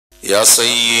يا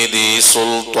سيدي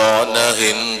سلطان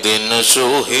هند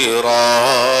شهرا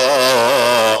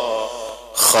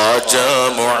خواجة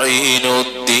معين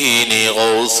الدين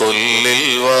غوث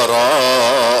للورى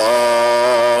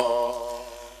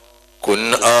كن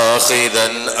آخذا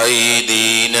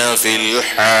أيدينا في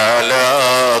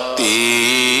الحالات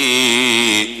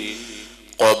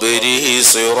قبري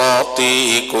صراطي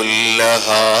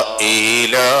كلها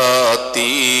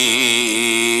إيلاتي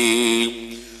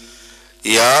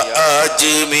يا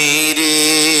أجميري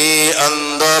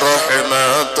أنت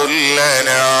رحمة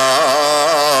لنا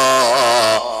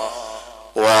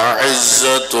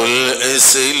وعزة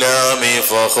الإسلام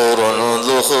فخر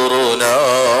ذخرنا.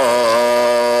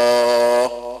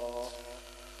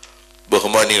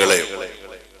 ബഹുമാനികളെ,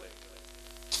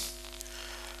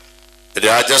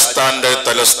 രാജസ്ഥാന്റെ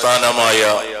തലസ്ഥാനമായ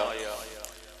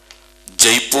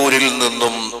ജയ്പൂരിൽ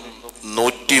നിന്നും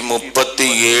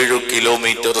 137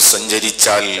 കിലോമീറ്റർ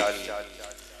സഞ്ചരിച്ചാൽ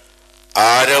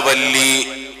ആരവല്ലി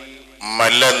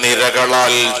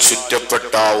മലനിരകളാൽ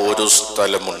ചുറ്റപ്പെട്ട ഒരു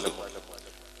സ്ഥലമുണ്ട്.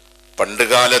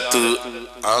 പണ്ടുകാലത്ത്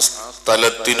ആ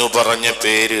സ്ഥലത്തിനു പറഞ്ഞ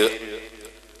പേര്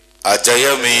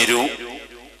അജയമേരു,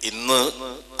 ഇന്ന്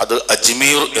അത്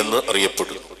അജ്മീർ എന്ന്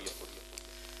അറിയപ്പെടുന്നു.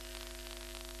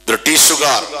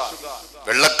 ബ്രിട്ടീഷുകാർ,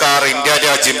 വെള്ളക്കാർ ഇന്ത്യ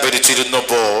രാജ്യം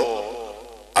ഭരിച്ചിരുന്നപ്പോ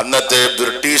അന്നത്തെ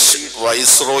ബ്രിട്ടീഷ്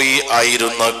വൈസ്രോയി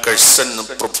ആയിരുന്ന കഴ്സൺ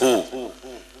പ്രഭു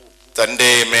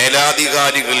തന്റെ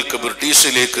മേലാധികാരികൾക്ക്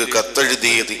ബ്രിട്ടീഷിലേക്ക്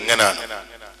കത്തെഴുതിയത് ഇങ്ങനാണ്: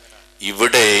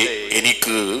 ഇവിടെ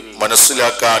എനിക്ക്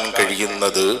മനസ്സിലാക്കാൻ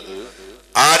കഴിയുന്നത്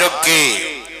ആരൊക്കെ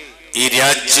ഈ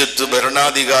രാജ്യത്ത്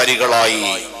ഭരണാധികാരികളായി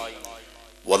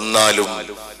വന്നാലും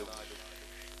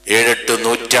 7-8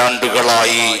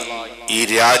 നൂറ്റാണ്ടുകളായി ഈ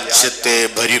രാജ്യത്തെ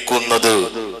ഭരിക്കുന്നത്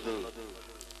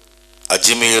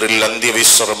അജ്മീറിൽ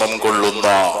അന്ത്യവിശ്രമം കൊള്ളുന്ന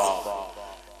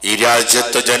ഈ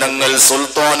രാജ്യത്തെ ജനങ്ങൾ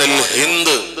സുൽത്താനുൽ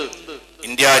ഹിന്ദ്,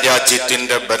 ഇന്ത്യ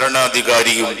രാജ്യത്തിന്റെ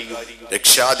ഭരണാധികാരിയും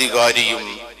രക്ഷാധികാരിയും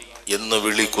എന്ന്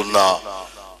വിളിക്കുന്ന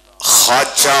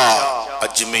ഖാജ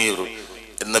അജ്മീർ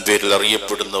എന്ന പേരിൽ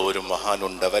അറിയപ്പെടുന്ന ഒരു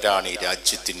മഹാനുണ്ട്. അവരാണ് ഈ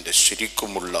രാജ്യത്തിന്റെ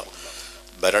ശരിക്കുമുള്ള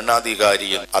ഭരണാധികാരി.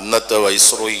 അന്നത്തെ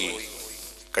വൈസ്രോയി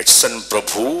കഴ്സൺ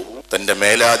പ്രഭു തന്റെ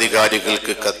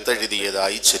മേലാധികാരികൾക്ക്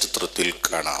കത്തെഴുതിയതായി ചരിത്രത്തിൽ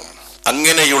കാണാം.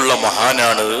 അങ്ങനെയുള്ള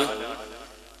മഹാനാണ്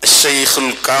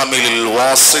ശൈഖുൽ കാമിലുൽ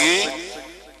വാസിൽ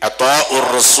അതാഉർ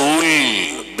റസൂൽ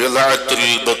ബിളഅത്തുൽ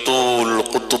ബതൂൽ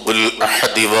ഖുതുബുൽ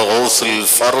അഹദി വഗൗസുൽ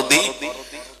ഫർദി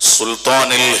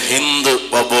സുൽത്താനുൽ ഹിന്ദ്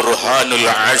വബുർഹാനുൽ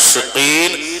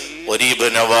ആശിഖീൻ വരീബ്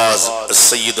നവാസ്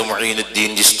സയ്യിദ് മുഈനുദ്ദീൻ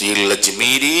ചിശ്തിൽ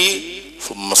അജ്മീരി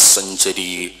ثم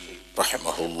السنجري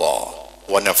رحمه الله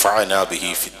ونفعنا به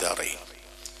في الدارين.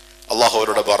 അള്ളാഹു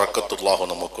അവരുടെ ബറക്കത്ത് അള്ളാഹു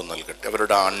നമുക്ക് നൽകട്ടെ.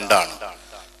 അവരുടെ ആണ്ടാണ്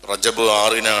റജബ്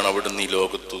 6-നാണ് അവിടുന്ന് ഈ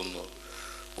ലോകത്തു നിന്ന്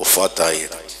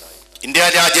വഫാത്തായത്. ഇന്ത്യ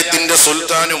രാജ്യത്തിന്റെ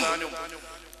സുൽത്താനും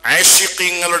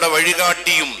ആശിഖീങ്ങളുടെ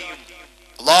വഴികാട്ടിയും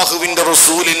അള്ളാഹുവിന്റെ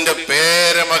റസൂലിന്റെ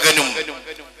പേരമകനും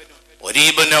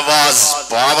വരീബ് നവാസ്,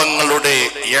 പാവങ്ങളുടെ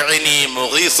യഅനി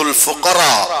മുഗീസുൽ ഫുഖറ,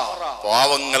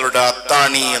 പാവങ്ങളുടെ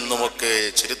അത്താണി എന്നുമൊക്കെ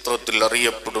ചരിത്രത്തിൽ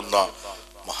അറിയപ്പെടുന്ന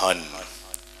മഹാൻ.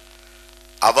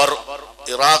 അവർ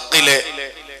ഇറാഖിലെ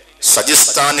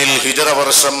സജിസ്ഥാനിൽ ഹിജറ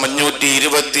വർഷം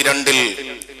 522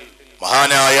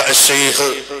 മഹാനായ ശൈഖ്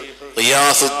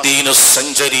ഖിയാസുദ്ദീൻ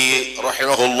സഞ്ചരി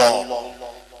റഹിമഹുല്ലാഹ്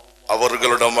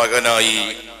അവരുടെ മകനായി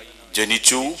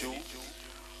ജനിച്ചു.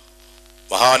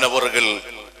 മഹാനവറുകൾ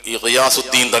ഈ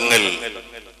ഖിയാസുദ്ദീൻ തങ്ങൾ,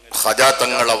 ഖജാ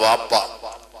തങ്ങളെ വാപ്പ,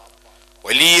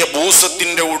 വലിയ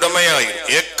ഭൂസത്തിന്റെ ഉടമയായി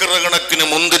ഏക്കർ കണക്കിന്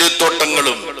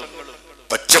മുന്തിരിത്തോട്ടങ്ങളും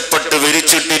പച്ചപ്പെട്ട്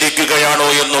വിരിച്ചിട്ടിരിക്കുകയാണോ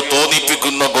എന്ന്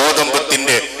തോന്നിപ്പിക്കുന്ന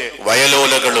ഗോതമ്പത്തിന്റെ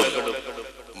വയലോലകളും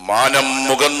മാനം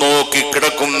മുഖം നോക്കി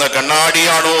കിടക്കുന്ന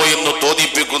കണ്ണാടിയാണോ എന്ന്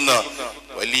തോന്നിപ്പിക്കുന്ന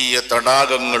വലിയ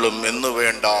തടാകങ്ങളും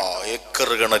എന്നുവേണ്ട ഏക്കർ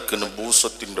കണക്കിന്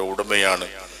ഭൂസത്തിന്റെ ഉടമയാണ്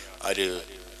ആര്?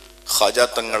 ഖജാ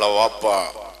തങ്ങളെ വാപ്പ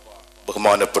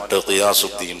ബഹുമാനപ്പെട്ട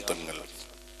ഖിയാസുദ്ദീൻ തങ്ങൾ.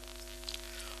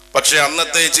 പക്ഷെ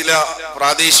അന്നത്തെ ചില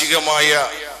പ്രാദേശികമായ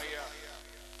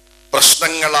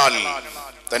പ്രശ്നങ്ങളാൽ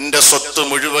തന്റെ സ്വത്ത്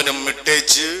മുഴുവനും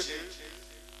വിട്ടേച്ച്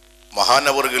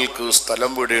മഹാനവറുകൾക്ക്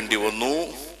സ്ഥലം വിടേണ്ടി വന്നു.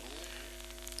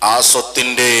 ആ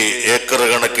സ്വത്തിന്റെ ഏക്കർ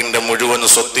കണക്കിന്റെ മുഴുവൻ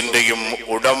സ്വത്തിന്റെയും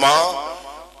ഉടമ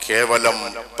കേവലം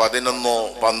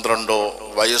 11-12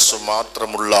 വയസ്സ്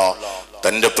മാത്രമുള്ള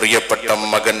തന്റെ പ്രിയപ്പെട്ട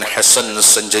മകൻ ഹസൻ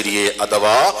സഞ്ചരിയെ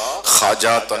അഥവാ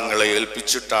ഖാജാ തങ്ങളെ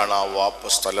ഏൽപ്പിച്ചിട്ടാണ് ആ വാപ്പ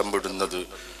സ്ഥലം വിടുന്നത്.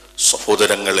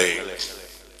 സഹോദരങ്ങളെ,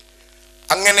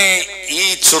 അങ്ങനെ ഈ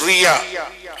ചെറിയ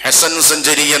ഹസൻ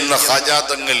സഞ്ചരി എന്ന ഖാജാ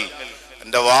തങ്ങൾ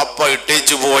എന്റെ വാപ്പ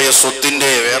ഇട്ടേച്ചു പോയ സ്വത്തിന്റെ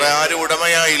വേറെ ആരും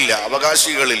ഉടമയായില്ല,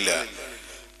 അവകാശികളില്ല.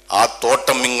 ആ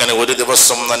തോട്ടം ഇങ്ങനെ ഒരു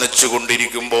ദിവസം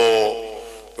നനച്ചുകൊണ്ടിരിക്കുമ്പോ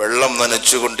വെള്ളം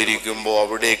നനച്ചുകൊണ്ടിരിക്കുമ്പോൾ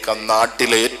അവിടേക്ക്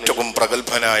നാട്ടിലെ ഏറ്റവും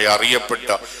പ്രഗത്ഭനായ അറിയപ്പെട്ട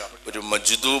ഒരു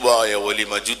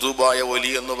മജ്ദൂബായ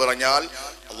വലി എന്ന് പറഞ്ഞാൽ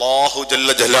അല്ലാഹു ജല്ല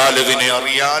ജലാലുവിനെ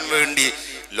അറിയാൻ വേണ്ടി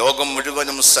ലോകം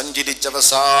മുഴുവനും സഞ്ചരിച്ച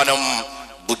അവസാനം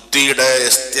ബുദ്ധിയുടെ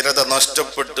സ്ഥിരത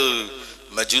നഷ്ടപ്പെട്ട്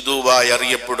മജ്ദൂബായി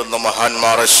അറിയപ്പെടുന്ന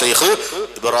മഹാന്മാർ ശൈഖ്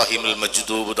ഇബ്രാഹിം അൽ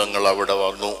മജ്ദൂബ് തങ്ങൾ അവിടെ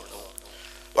വന്നു.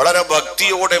 വളരെ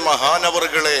ഭക്തിയോടെ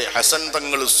മഹാനവറുകളെ ഹസൻ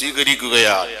തങ്ങൾ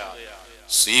സ്വീകരിക്കുകയാണ്.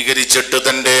 സ്വീകരിച്ചിട്ട്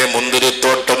തന്റെ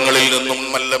മുന്തിരിത്തോട്ടങ്ങളിൽ നിന്നും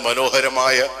നല്ല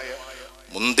മനോഹരമായ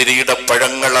മുന്തിരിയുടെ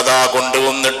പഴങ്ങൾ അതാ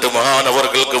കൊണ്ടുവന്നിട്ട്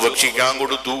മഹാനവറുകൾക്ക് ഭക്ഷിക്കാൻ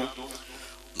കൊടുത്തു.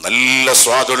 നല്ല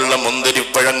സ്വാദുള്ള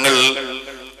മുന്തിരിപ്പഴങ്ങൾ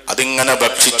അതിങ്ങനെ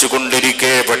ഭക്ഷിച്ചു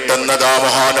കൊണ്ടിരിക്കെ പെട്ടെന്നതാ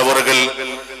മഹാനവറുകൾ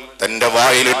തന്റെ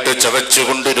വായിലിട്ട്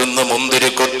ചവച്ചുകൊണ്ടിരുന്ന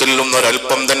മുന്തിരിക്കൊത്തിൽ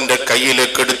നിന്നൊരൽപ്പം തന്റെ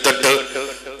കയ്യിലേക്ക് എടുത്തിട്ട്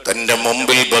തന്റെ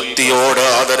മുമ്പിൽ ഭക്തിയോട്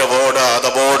ആദരവോട്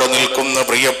അതവോട് നിൽക്കുന്ന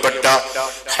പ്രിയപ്പെട്ട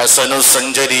ഹസനു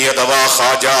സഞ്ചരി അഥവാ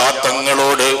ഖാജാ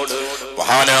തങ്ങളോട്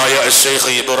മഹാനായ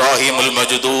ശൈഖ് ഇബ്രാഹിം അൽ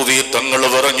മജ്ദൂബി തങ്ങൾ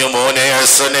പറഞ്ഞു, മോനെ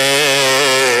ഹസനേ,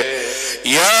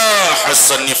 യാ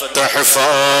ഹസൻ ഇഫ്തഹ്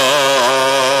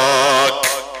ഫാക്,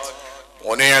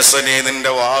 മോനെ ഹസനേ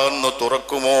നിന്റെ വായൊന്ന്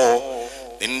തുറക്കുമോ,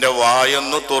 നിന്റെ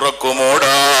വായൊന്ന്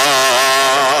തുറക്കുമോടാ.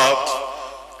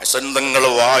 ഹസൻ തങ്ങൾ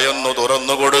വായൊന്ന്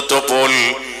തുറന്നു കൊടുത്തപ്പോൾ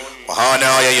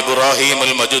മഹാനായ ഇബ്രാഹിം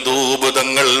അൽ മജ്ദൂബ്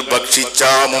തങ്ങൾ ഭക്ഷിച്ച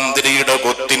മുന്തിരിയുടെ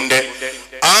കൊത്തിന്റെ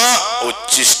ആ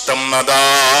ഉച്ഛിഷ്ടം അതാ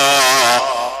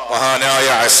മഹാനായ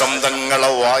ഹസൻ തങ്ങളെ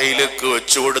വായിലേക്ക്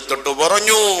വെച്ചു കൊടുത്തിട്ട്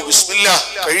പറഞ്ഞു, ബിസ്മില്ലാഹ്,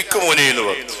 കഴിക്കുമോനെ എന്ന്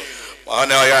പറഞ്ഞു.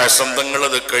 മഹാനായ ഹസൻ തങ്ങൾ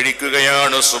അത്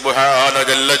കഴിക്കുകയാണ്. സുബ്ഹാന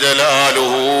ജല്ല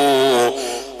ജലാലുഹു.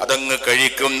 അതങ്ങ്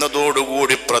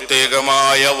കഴിക്കുന്നതോടുകൂടി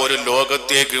പ്രത്യേകമായ ഒരു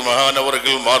ലോകത്തേക്ക്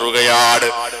മഹാനവറുകൾ മാറുകയാണ്.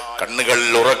 കണ്ണുകൾ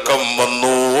ഉറക്കം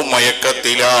വന്നു,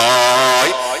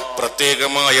 മയക്കത്തിലായി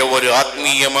പ്രത്യേകമായ ഒരു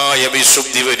ആത്മീയമായ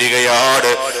വിശുദ്ധി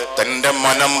വരികയാണ്. തന്റെ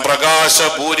മനം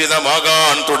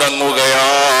പ്രകാശപൂരിതമാകാൻ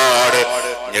തുടങ്ങുകയാണ്.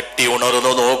 ഞെട്ടി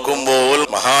ഉണർന്നു നോക്കുമ്പോൾ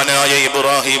മഹാനായ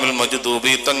ഇബ്രാഹിം അൽ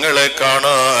മജ്ദൂബി തങ്ങളെ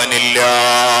കാണാനില്ല.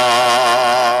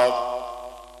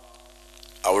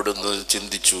 അവിടുന്ന്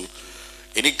ചിന്തിച്ചു,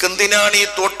 എനിക്കെന്തിനാണ് ഈ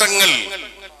തോട്ടങ്ങൾ,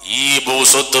 ഈ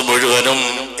ഭൂസ്വത്ത് മുഴുവനും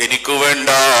എനിക്ക് വേണ്ട.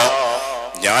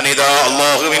 ഞാനിതാ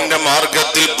അള്ളാഹുവിന്റെ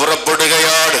മാർഗത്തിൽ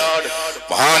പുറപ്പെടുകയാണ്.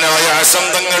 മഹാനായ ഹസൻ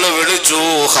തങ്ങൾ വിളിച്ചു,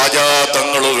 ഖാജാ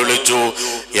തങ്ങൾ വിളിച്ചു,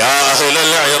 യാ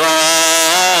അഹ്ലൽ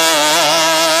ഇറാഖ്,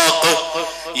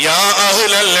 യാ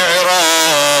അഹ്ലൽ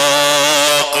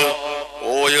ഇറാഖ്,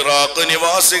 ഓ ഇറാഖ്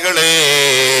നിവാസികളെ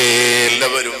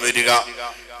എല്ലാവരും വരിക.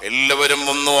 എല്ലാവരും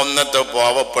വന്നു. അന്നത്തെ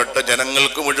പാവപ്പെട്ട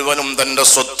ജനങ്ങൾക്ക് മുഴുവനും തന്റെ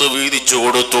സ്വത്ത് വീതിച്ചു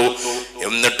കൊടുത്തു.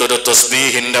 എന്നിട്ടൊരു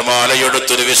തസ്ബീഹിന്റെ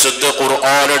മാലയെടുത്തൊരു വിശുദ്ധ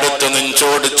ഖുർആൻ എടുത്ത്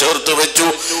നെഞ്ചോട് ചേർത്ത് വെച്ചു.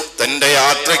 തന്റെ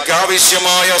യാത്രയ്ക്ക്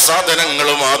ആവശ്യമായ സാധനങ്ങൾ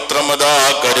മാത്രം അതാ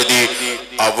കരുതി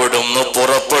അവിടുന്ന്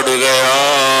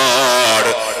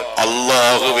പുറപ്പെടുകയാണ്.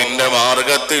 അള്ളാഹുവിന്റെ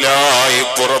മാർഗത്തിലായി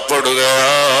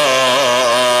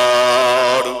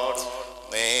പുറപ്പെടുകയാണ്.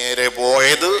 നേരെ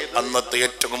പോയത് അന്നത്തെ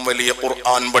ഏറ്റവും വലിയ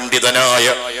ഖുർആൻ പണ്ഡിതനായ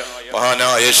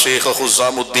മഹാനായ ശൈഖ്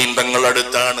ഹുസാമുദ്ദീൻ തങ്ങൾ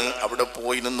അടുത്താണ്. അവിടെ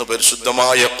പോയി നിന്ന്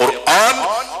പരിശുദ്ധമായ ഖുർആൻ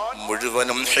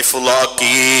മുഴുവനും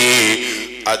ഹിഫ്ളാക്കി.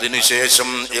 അതിനുശേഷം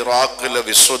ഇറാഖിലെ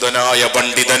വിശ്വതനായ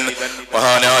പണ്ഡിതൻ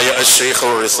മഹാനായ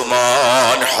ശൈഖ്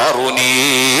ഉസ്മാൻ ഹറൂനി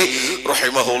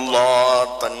റഹിമഹുല്ലാഹ്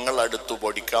തങ്ങൾ അടുത്ത്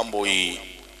പഠിക്കാൻ പോയി.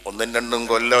 ഒന്നും രണ്ടും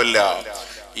കൊല്ലമല്ല,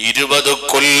 20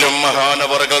 കൊല്ലം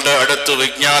മഹാനവറുകളുടെ അടുത്ത്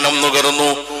വിജ്ഞാനം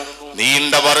നുകർന്നു.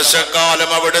 നീണ്ട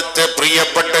വർഷക്കാലം അവിടുത്തെ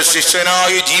പ്രിയപ്പെട്ട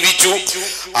ശിഷ്യനായി ജീവിച്ചു.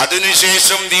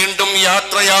 അതിനുശേഷം വീണ്ടും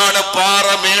യാത്രയാണ്.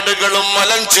 പാറമേടുകളും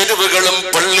മലഞ്ചെരുവുകളും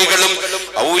പള്ളികളും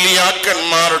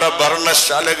ഔലിയാക്കന്മാരുടെ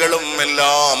ഭരണശാലകളും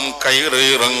എല്ലാം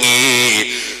കയറിയിറങ്ങി.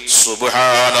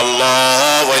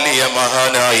 സുബ്ഹാനല്ലാഹ്, വലിയ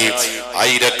മഹാനായി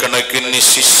ആയിരക്കണക്കിന്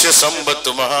ശിഷ്യ സമ്പത്ത്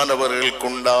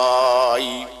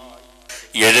മഹാനവറുകൾക്കുണ്ടായി.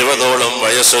 70ഓളം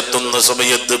വയസ്സെത്തുന്ന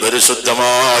സമയത്ത്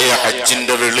പരിശുദ്ധമായ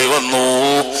ഹജ്ജിന്റെ വിളി വന്നു.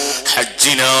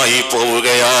 ഹജ്ജിനായി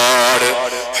പോവുകയാണ്.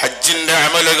 ഹജ്ജിന്റെ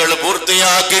അമലുകൾ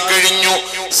പൂർത്തിയാക്കി കഴിഞ്ഞു.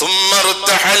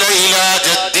 സുമ്മർതഹല ഇലാ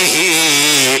ജദ്ദിഹി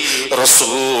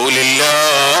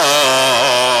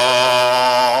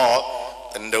റസൂലില്ലാഹ്,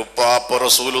 തന്റെ ഉപ്പാപ്പ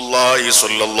റസൂലുള്ളാഹി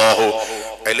സ്വല്ലല്ലാഹു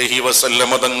അലൈഹി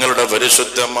വസല്ലമ തങ്ങളുടെ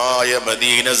പരിശുദ്ധമായ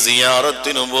മദീന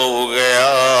സിയാറത്തിന്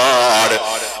പോവുകയാണ്.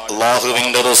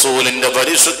 അല്ലാഹുവിന്റെ റസൂലിന്റെ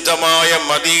പരിശുദ്ധമായ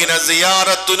മദീന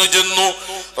സിയാറത്തിന് ചെന്നു.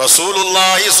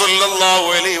 റസൂലുള്ളാഹി സ്വല്ലല്ലാഹു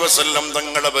അലൈഹി വസല്ലം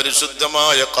തങ്ങളുടെ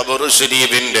പരിശുദ്ധമായ ഖബർ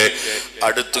ശരീഫിന്റെ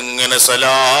അടുത്തിങ്ങനെ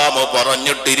സലാം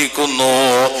പറഞ്ഞിട്ടിരിക്കുന്നു.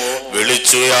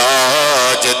 വിളിച്ചു, യാ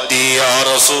ജദ്ദി യാ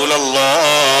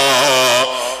റസൂലല്ലാഹ്,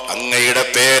 അങ്ങയുടെ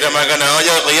പേരമകനായ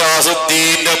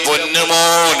ഖിയാസുദ്ദീന്റെ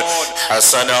പൊന്നുമോൻ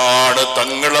ഹസനാണ്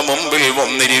തങ്ങളുടെ മുമ്പിൽ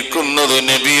വന്നിരിക്കുന്നത്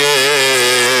നബിയേ.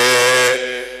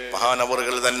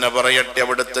 മഹാനവറുകൾ തന്നെ പറയട്ടെ,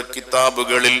 അവിടുത്തെ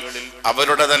കിതാബുകളിൽ,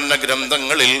 അവരുടെ തന്നെ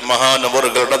ഗ്രന്ഥങ്ങളിൽ,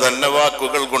 മഹാനവറുകളുടെ തന്നെ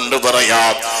വാക്കുകൾ കൊണ്ട്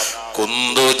പറയാം,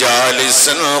 കുന്തു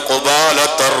ജാലിസൻ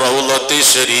ഖുബാലത റൗളത്തി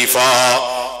ശരീഫ,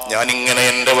 ഞാനിങ്ങനെ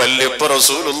എന്റെ വല്യപ്പ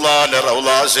റസൂലുള്ളാഹിന്റെ റൗള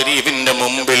ശരീഫിന്റെ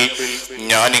മുമ്പിൽ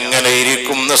ഞാനിങ്ങനെ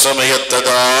ഇരിക്കുന്ന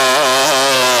സമയത്തതാ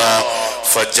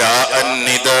فجاء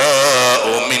النداء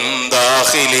من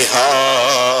داخلها,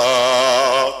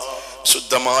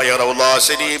 ശുദ്ധമായ റൗള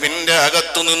ശരീഫിന്റെ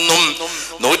അകത്തു നിന്നും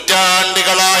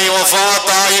നൂറ്റാണ്ടുകളായി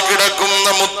വഫാത്തായി കിടക്കുന്ന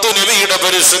മുത്തുനബിയുടെ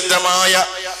പരിശുദ്ധമായ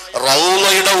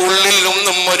റൗളയുടെ ഉള്ളിൽ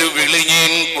നിന്നും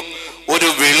ഒരു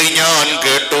വിളി ഞാൻ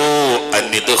കേട്ടു,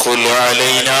 അന്നിദ്ഖുൽ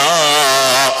അലൈനാ,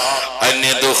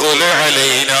 അന്നിദ്ഖുൽ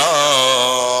അലൈനാ,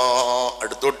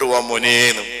 അടുത്തോട്ട് വാ മോനേ,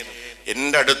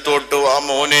 എന്റെ അടുത്തോട്ട് വാ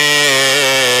മോനെ.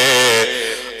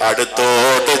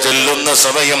 അടുത്തോട്ട് ചെല്ലുന്ന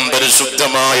സമയം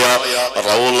പരിശുദ്ധമായ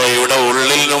റൗളയുടെ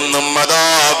ഉള്ളിൽ നിന്നും അതാ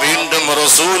വീണ്ടും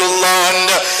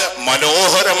റസൂലുള്ളാഹിന്റെ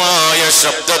മനോഹരമായ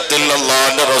ശബ്ദത്തിൽ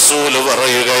അല്ലാഹുവിന്റെ റസൂൽ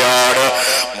പറയുകയാണ്,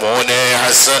 മോനെ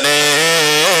ഹസനേ,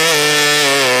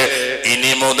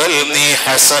 ഇനി മുതൽ നീ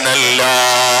ഹസനല്ല,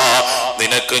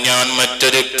 നിനക്ക് ഞാൻ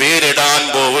മറ്റൊരു പേരിടാൻ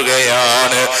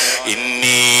പോവുകയാണ്.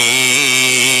 ഇന്നീ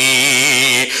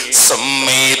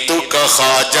സമ്മൈതുക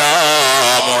ഖാജാ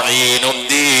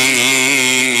മുഈനുദ്ദീൻ,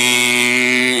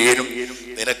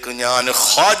 നിനക്ക് ഞാൻ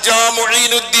ഖാജാ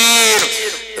മുഈനുദ്ദീൻ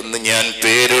എന്ന് ഞാൻ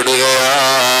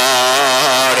പേരിടുകയാണ്.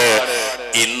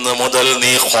 ഇന്ന് മുതൽ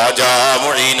നീ ഖാജാ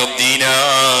മുഈനുദ്ദീനാണ്.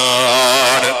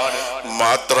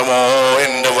 മാത്രമോ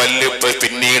എന്റെ വല്യപ്പ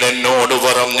പിന്നീട് എന്നോട്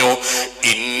പറഞ്ഞു,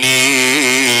 ഇന്നി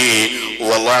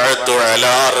വളഅതു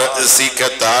അലാ റഅസിക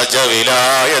താജ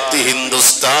വിലായത്തി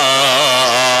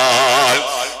ഹിന്ദുസ്ഥാൻ,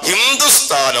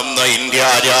 ഹിന്ദുസ്ഥാൻ എന്ന ഇന്ത്യ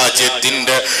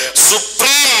രാജ്യത്തിന്റെ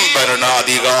സുപ്രീം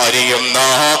ഭരണാധികാരി എന്ന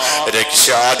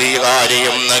രക്ഷാധികാരി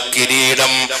എന്ന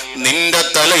കിരീടം നിന്റെ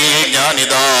തലയിൽ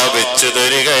ഞാനിതാ വെച്ചു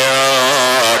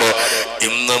തരികയാണ്.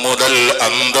 ഇന്ന് മുതൽ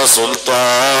അന്ത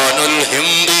സുൽത്താനുൽ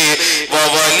ഹിന്ദി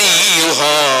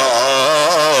വവലിയുഹാ,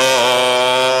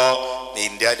 നീ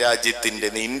ഇന്ത്യ രാജ്യത്തിന്റെ,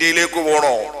 നീ ഇന്ത്യയിലേക്ക്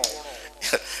പോണോ,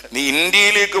 നീ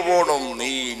ഇന്ത്യയിലേക്ക് പോണം, നീ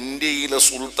ഇന്ത്യയിലെ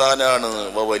സുൽത്താനാണ്.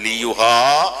 വവലിയുഹാ,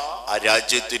 ആ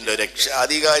രാജ്യത്തിന്റെ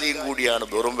രക്ഷാധികാരിയും കൂടിയാണ്.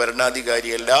 വെറും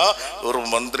ഭരണാധികാരിയല്ല, വെറും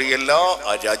മന്ത്രിയല്ല,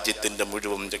 ആ രാജ്യത്തിന്റെ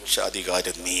മുഴുവൻ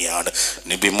രക്ഷാധികാരി നീയാണ്,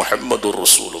 നബി മുഹമ്മദുർ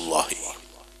റസൂലുള്ളാഹി.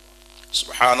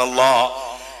 സുബ്ഹാനല്ലാഹ്.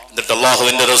 എന്നിട്ട്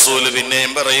അല്ലാഹുവിന്റെ റസൂൽ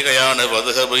പിന്നെയും പറയുകയാണ്,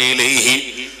 വദ്ഹബ് ഇലൈഹി,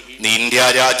 നീ ഇന്ത്യ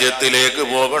രാജ്യത്തിലേക്ക്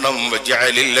പോകണം.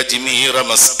 വജഅലിൽ അജ്മീറ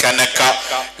മസ്കനക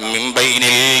മിൻ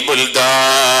ബൈനിൽ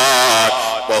ബുൽദാൻ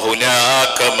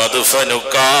വഹുനാക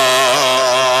മദ്ഫനുക,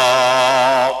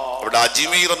 അവിടെ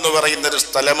അജ്മീർ എന്ന് പറയുന്ന ഒരു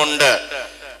സ്ഥലമുണ്ട്,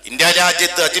 ഇന്ത്യ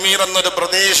രാജ്യത്ത് അജ്മീർ എന്നൊരു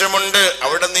പ്രദേശമുണ്ട്.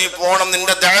 അവിടെ നീ പോണം,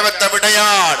 നിന്റെ ദഅവത്ത്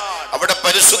അവിടെയാണ്. അവിടെ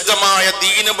പരിശുദ്ധമായ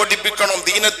ദീന് പഠിപ്പിക്കണം,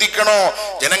 ദീനെത്തിക്കണോ,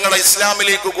 ജനങ്ങളെ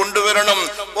ഇസ്ലാമിലേക്ക് കൊണ്ടുവരണം.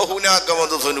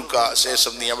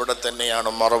 ശേഷം നീ അവിടെ തന്നെയാണ്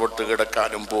മറവിട്ട്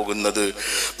കിടക്കാനും പോകുന്നത്.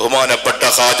 ബഹുമാനപ്പെട്ട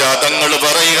ഖാജാ തങ്ങൾ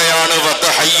പറയുകയാണ്,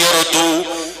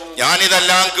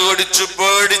 ഞാനിതെല്ലാം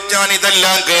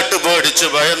ഞാനിതെല്ലാം കേട്ട് പേടിച്ചു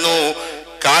ഭയന്നു.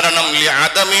 കാരണം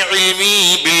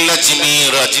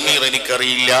അജ്മീർ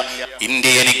എനിക്കറിയില്ല,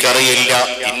 ഇന്ത്യ എനിക്കറിയില്ല,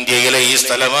 ഇന്ത്യയിലെ ഈ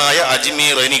സ്ഥലമായ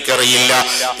അജ്മീർ എനിക്കറിയില്ല.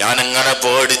 ഞാൻ അങ്ങനെ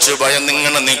പേടിച്ചു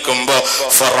ഭയന്നിങ്ങനെ നിൽക്കുമ്പോ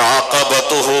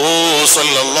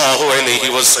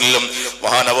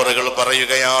മഹാനവറുകൾ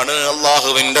പറയുകയാണ്,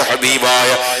 അള്ളാഹുവിന്റെ ഹബീബായ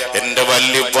എന്റെ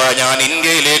വല്യപ്പ, ഞാൻ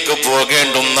ഇന്ത്യയിലേക്ക്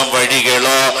പോകേണ്ടുന്ന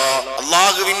വഴികള്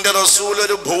അള്ളാഹുവിന്റെ റസൂൽ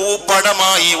ഒരു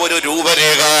ഭൂപടമായി, ഒരു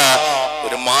രൂപരേഖ,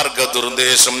 ഒരു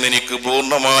മാർഗനിർദ്ദേശം എനിക്ക്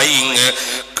പൂർണ്ണമായി ഇങ്ങ്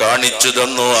കാണിച്ചു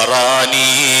തന്നു. അറാനി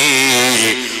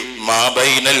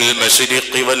മാബൈനൽ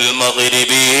മശ്രിഖി വൽ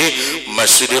മഗ്രിബി,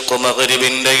 മശ്രിഖ്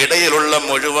മഗ്രിബിന്റെ ഇടയിലുള്ള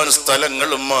മുഴുവൻ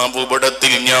സ്ഥലങ്ങളും ആ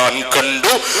ഭൂപടത്തിൽ ഞാൻ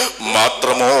കണ്ടു.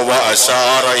 മാത്രമോ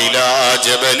വഅശാറ ഇലാ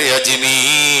ജബൽ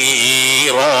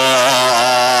അജ്മീർ,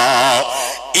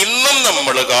 ഇന്നും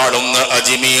നമ്മൾ കാണുന്ന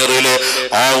അജ്മീറില്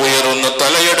ആ ഉയരുന്ന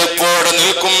തലയെടുപ്പോടെ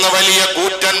നിൽക്കുന്ന വലിയ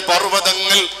കൂറ്റൻ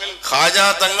പർവ്വതങ്ങൾ, ഖാജാ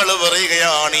തങ്ങൾ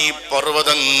പറയുകയാണ്, ഈ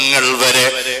പർവ്വതങ്ങൾ വരെ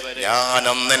ഞാൻ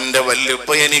അന്നെന്റെ വല്യപ്പ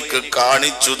എനിക്ക്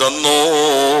കാണിച്ചു തന്നു.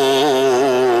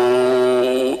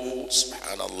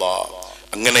 സുബ്ഹാനല്ലാഹ്.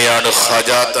 അങ്ങനെയാണ്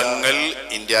ഖാജാ തങ്ങൾ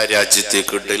ഇന്ത്യ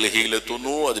രാജ്യത്തേക്ക്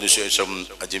ഡൽഹിയിലെത്തുന്നു, അതിനുശേഷം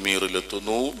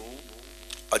അജ്മീറിലെത്തുന്നു.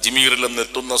 അജ്മീറിൽ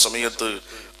എത്തുന്ന സമയത്ത്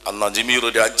അന്ന് അജ്മീർ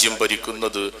രാജ്യം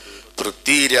ഭരിക്കുന്നത്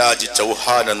പൃഥ്വിരാജ്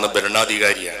ചൗഹാൻ എന്ന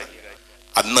ഭരണാധികാരിയാണ്.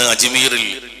 അന്ന് അജ്മീറിൽ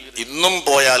ഇന്നും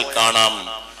പോയാൽ കാണാം,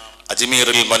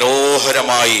 അജ്മീറിൽ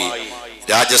മനോഹരമായി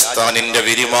രാജസ്ഥാനിന്റെ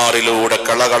വിരിമാറിലൂടെ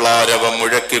കളകളാരവം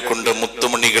മുഴക്കിക്കൊണ്ട്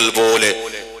മുത്തുമണികൾ പോലെ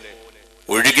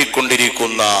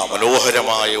ഒഴുകിക്കൊണ്ടിരിക്കുന്ന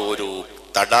മനോഹരമായ ഒരു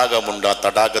തടാകമുണ്ട്. ആ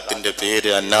തടാകത്തിന്റെ പേര്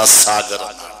അന്നാസാഗർ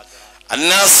എന്നാണ്.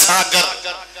 അന്നാസാഗർ.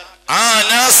 ആ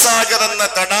അനാസാഗർ എന്ന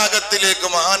തടാകത്തിലേക്ക്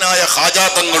മഹാനായ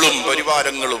ഹാജാതങ്ങളും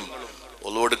പരിവാരങ്ങളും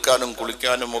ഒളുവെടുക്കാനും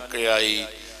കുളിക്കാനും ഒക്കെയായി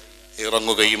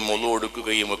ഇറങ്ങുകയും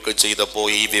ഒളുവെടുക്കുകയും ഒക്കെ ചെയ്തപ്പോ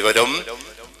ഈ വിവരം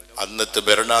അന്നത്തെ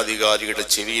ഭരണാധികാരിയുടെ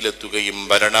ചെവിയിലെത്തുകയും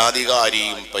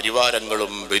ഭരണാധികാരിയും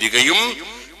പരിവാരങ്ങളും വരികയും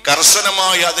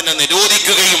കർശനമായി അതിനെ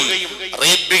നിരോധിക്കുകയും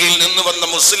അറേബ്യയിൽ നിന്ന് വന്ന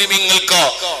മുസ്ലിമീങ്ങൾക്ക്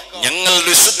ഞങ്ങൾ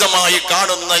വിശുദ്ധമായി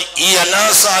കാണുന്ന ഈ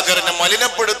അനാസാഗറിനെ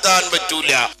മലിനപ്പെടുത്താൻ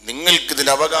പറ്റൂല,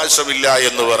 നിങ്ങൾക്കിതിന് അവകാശമില്ല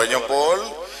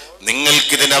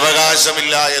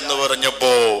എന്ന്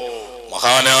പറഞ്ഞപ്പോ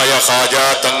മഹാനായ ഖാജാ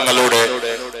തങ്ങളുടെ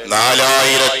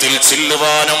 4000-ൽ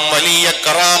ചില്ലുവാനും വലിയ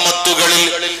കറാമത്തുകളിൽ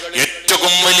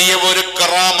ഏറ്റവും വലിയ ഒരു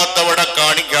കറാമത്ത് അവിടെ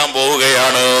കാണിക്കാൻ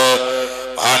പോവുകയാണ്.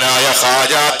 മഹാനായ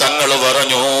ഖാജാ തങ്ങൾ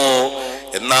പറഞ്ഞു,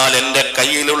 എന്നാൽ എന്റെ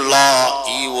കയ്യിലുള്ള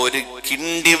ഈ ഒരു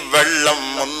കിണ്ടി വെള്ളം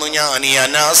ഒന്ന് ഞാൻ ഈ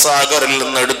അനാസാഗറിൽ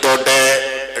നിന്ന്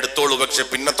എടുത്തോളൂ, പക്ഷെ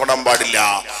പിന്നെ തൊടാൻ പാടില്ല.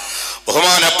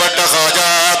 ബഹുമാനപ്പെട്ട ഖാജാ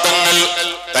തങ്ങൾ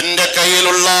തന്റെ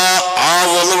കയ്യിലുള്ള ആ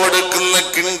ഒളിവെടുക്കുന്ന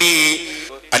കിണ്ടി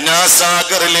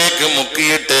അനാസാഗറിലേക്ക്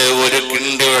മുക്കിയിട്ട് ഒരു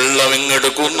കിണ്ടി വെള്ളം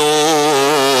ഇങ്ങെടുക്കുന്നു.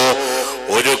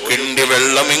 ഒരു കിണ്ടി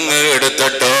വെള്ളം ഇങ്ങ്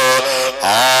എടുത്തിട്ട്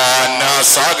ആ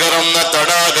അനാസാഗർ എന്ന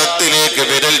തടാകത്തിലേക്ക്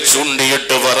വിരൽ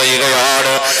ചൂണ്ടിയിട്ട്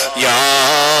പറയുകയാണ്, യാ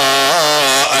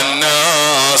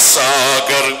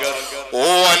അനാസാഗർ, ഓ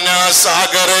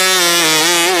അനാസാഗറേ,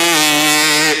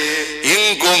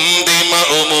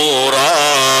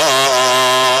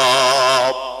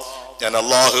 ഞാൻ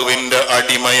അല്ലാഹുവിന്റെ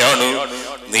അടിമയാണ്,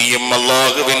 നീയും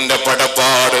അല്ലാഹുവിന്റെ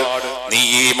പടപ്പാട്. നീ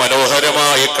ഈ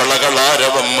മനോഹരമായ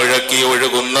കളകളാരവം മുഴക്കി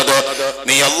ഒഴുകുന്നത്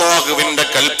നീ അല്ലാഹുവിന്റെ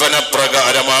കൽപ്പന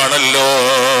പ്രകാരമാണല്ലോ.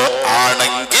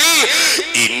 ആണെങ്കിൽ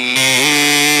ഇന്നീ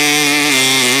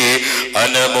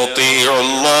അന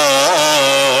മുതീഉല്ലാഹ്,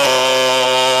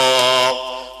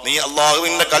 നീ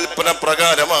അല്ലാഹുവിന്റെ കൽപ്പന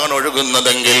പ്രകാരമാണ്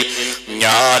ഒഴുകുന്നതെങ്കിൽ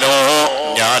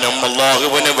ഞാനും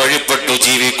അല്ലാഹുവിന് വഴിപ്പെട്ടു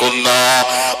ജീവിക്കുന്ന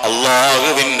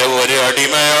അല്ലാഹുവിന്റെ ഒരു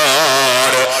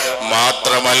അടിമയാണ്.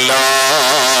 മാത്രമല്ല,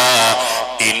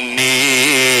 ഇന്നീ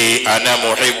അന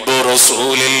മുഹിബ്ബു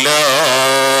റസൂലില്ലാഹ്,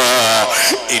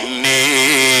 ഇന്നീ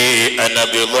അന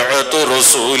ബിദ്അതു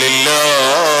റസൂലില്ലാഹ്,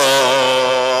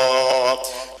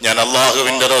 ഞാൻ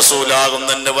അല്ലാഹുവിന്റെ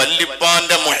റസൂലാകുന്നെന്റെ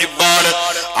വല്ലിപ്പാന്റെ മുഹിബ്ബാണ്,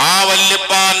 ആ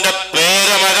വല്ലിപ്പാന്റെ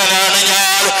പേരമകനാണ്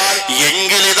ഞാൻ.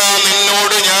 എങ്കിലിതാ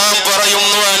നിന്നോട് ഞാൻ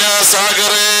പറയുന്നു,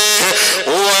 അനാസാഗറേ,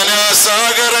 ഓ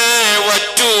അനാസാഗറേ,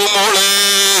 വറ്റൂ മോളെ,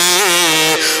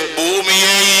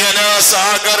 ഭൂമിയെ ഈ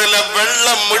അനാസാഗറിലെ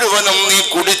വെള്ളം മുഴുവനും നീ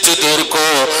കുടിച്ചു തീർക്കോ,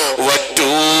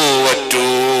 വറ്റൂ വറ്റൂ.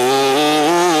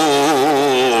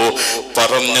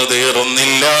 പറഞ്ഞു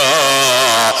തീർന്നില്ല.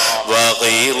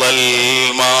 വഗീളൽ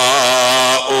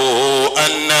മാഉ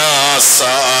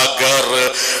അന്നാസാഗർ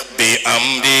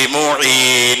ബിഅംരി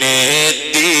മുഈനുദ്ദീനി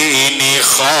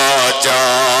ഖാജാ,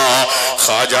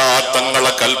 ഖാജാ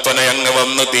തങ്ങളെ കൽപ്പന അങ്ങ്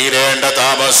വന്ന് തീരേണ്ട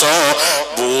താമസോ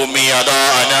ഭൂമി അതാ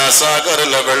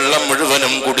അനാസാഗറിലെ വെള്ളം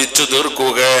മുഴുവനും കുടിച്ചു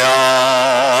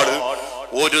തീർക്കുകയാണ്.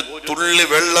 ഒരു തുള്ളി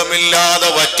വെള്ളമില്ലാതെ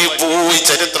വറ്റിപ്പോയി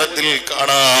ചരിത്രത്തിൽ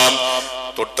കാണാം.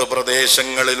 തൊട്ട്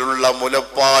പ്രദേശങ്ങളിലുള്ള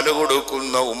മുലപ്പാല്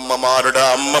കൊടുക്കുന്ന ഉമ്മമാരുടെ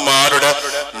അമ്മമാരുടെ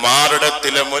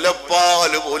മാറിടത്തിലെ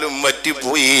മുലപ്പാല് പോലും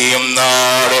വറ്റിപ്പോയി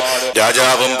എന്നാണ്.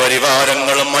 രാജാവും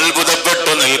പരിവാരങ്ങളും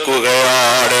അത്ഭുതപ്പെട്ടു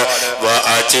നിൽക്കുകയാണ്.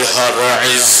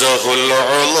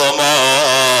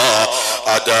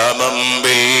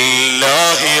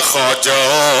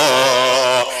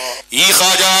 ഈ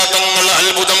ഖാജാ തങ്ങൾ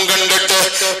അത്ഭുതം കണ്ടിട്ട്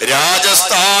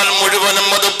രാജസ്ഥാൻ മുഴുവനും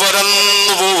അത്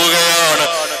പരന്നു പോവുകയാണ്.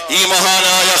 ഈ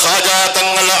മഹാനായ ഖാജാ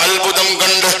തങ്ങൾ അത്ഭുതം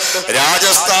കണ്ട്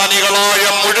രാജസ്ഥാനികളായ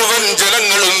മുഴുവൻ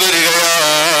ജനങ്ങളും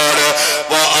വരികയാണ്.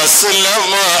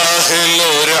 വഅസ്ലമ അഹ്ലു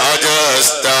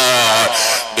രാജസ്ഥാൻ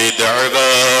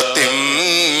ബിദഅവതിൻ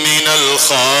മിനൽ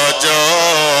ഖാജാ,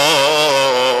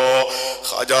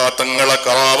 ഖാജാ തങ്ങളെ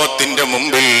കറാമത്തിന്റെ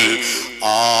മുമ്പിൽ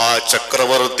ആ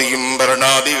ചക്രവർത്തിയും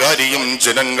ഭരണാധികാരിയും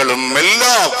ജനങ്ങളും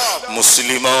എല്ലാം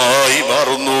മുസ്ലിമായി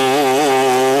മാറുന്നു.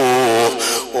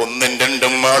 ഒന്നും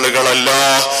രണ്ടും ആളുകളല്ല,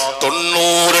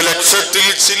 90 ലക്ഷത്തിൽ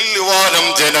ചില്ലുവാനും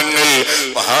ജനങ്ങൾ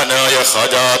മഹാനായ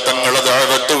ഖാജാ തങ്ങളെ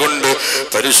ദഅവത്ത് കൊണ്ട്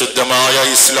പരിശുദ്ധമായ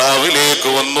ഇസ്ലാമിലേക്ക്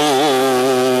വന്നു.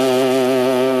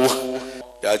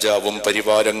 രാജാവും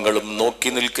പരിവാരങ്ങളും നോക്കി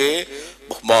നിൽക്കെ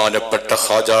ബഹുമാനപ്പെട്ട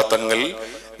ഖാജാ തങ്ങൾ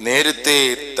നേരത്തെ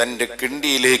തന്റെ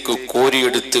കിണ്ടിയിലേക്ക്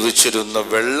കോരിയെടുത്ത് വെച്ചിരുന്ന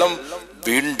വെള്ളം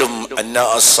വീണ്ടും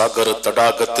അന്നാസാഗർ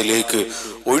തടാകത്തിലേക്ക്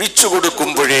ഒഴിച്ചു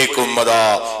കൊടുക്കുമ്പോഴേക്കും അതാ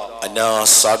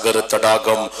അന്നാസാഗർ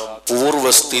തടാകം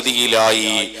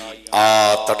പൂർവസ്ഥിതിയിലായി. ആ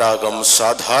തടാകം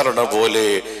സാധാരണ പോലെ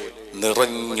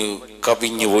നിറഞ്ഞു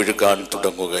കവിഞ്ഞു ഒഴുകാൻ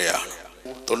തുടങ്ങുകയാണ്.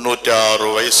 96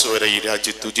 വയസ്സുവരെ ഈ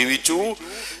രാജ്യത്ത് ജീവിച്ചു.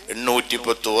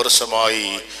 810 വർഷമായി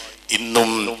ഇന്നും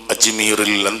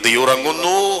അജ്മീറിൽ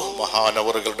അന്തിയുറങ്ങുന്നു.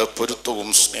 മഹാനവറുകളുടെ പൊരുത്തവും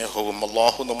സ്നേഹവും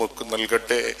അല്ലാഹു നമുക്ക്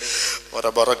നൽകട്ടെ.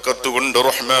 വറബറക്കത്ത് കൊണ്ട്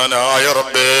റഹ്മാനായ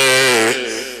റബ്ബേ,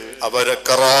 അവരെ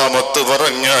കറാമത്ത്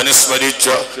പറഞ്ഞ് അനുസ്മരിച്ച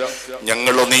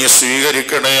ഞങ്ങളെ നീ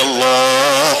സ്വീകരിക്കണേ അല്ലാ.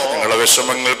 ഞങ്ങളെ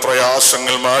വിഷമങ്ങൾ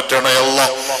പ്രയാസങ്ങൾ മാറ്റണേ അല്ലാ.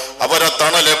 അവരെ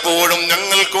തണലെപ്പോഴും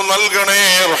ഞങ്ങൾക്ക് നൽകണേ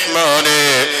റഹ്മാനേ.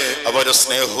 അവരെ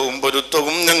സ്നേഹവും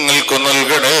പൊരുത്തവും ഞങ്ങൾക്ക്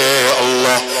നൽകണേ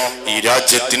അല്ലാ. ഈ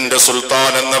രാജ്യത്തിന്റെ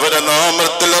സുൽത്താൻ എന്നവരെ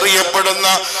നാമത്തിൽ അറിയപ്പെടുന്ന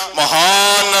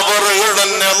മഹാനവറുകളുടെ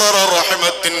നെളറ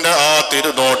റഹ്മത്തിന്റെ ആ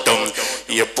തിരുനോട്ടം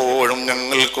എപ്പോഴും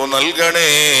ഞങ്ങൾക്ക് നൽകണേ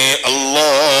അല്ലാ.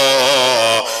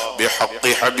 بحق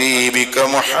حبيبك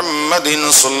محمد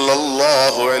صلى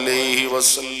الله عليه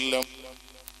وسلم.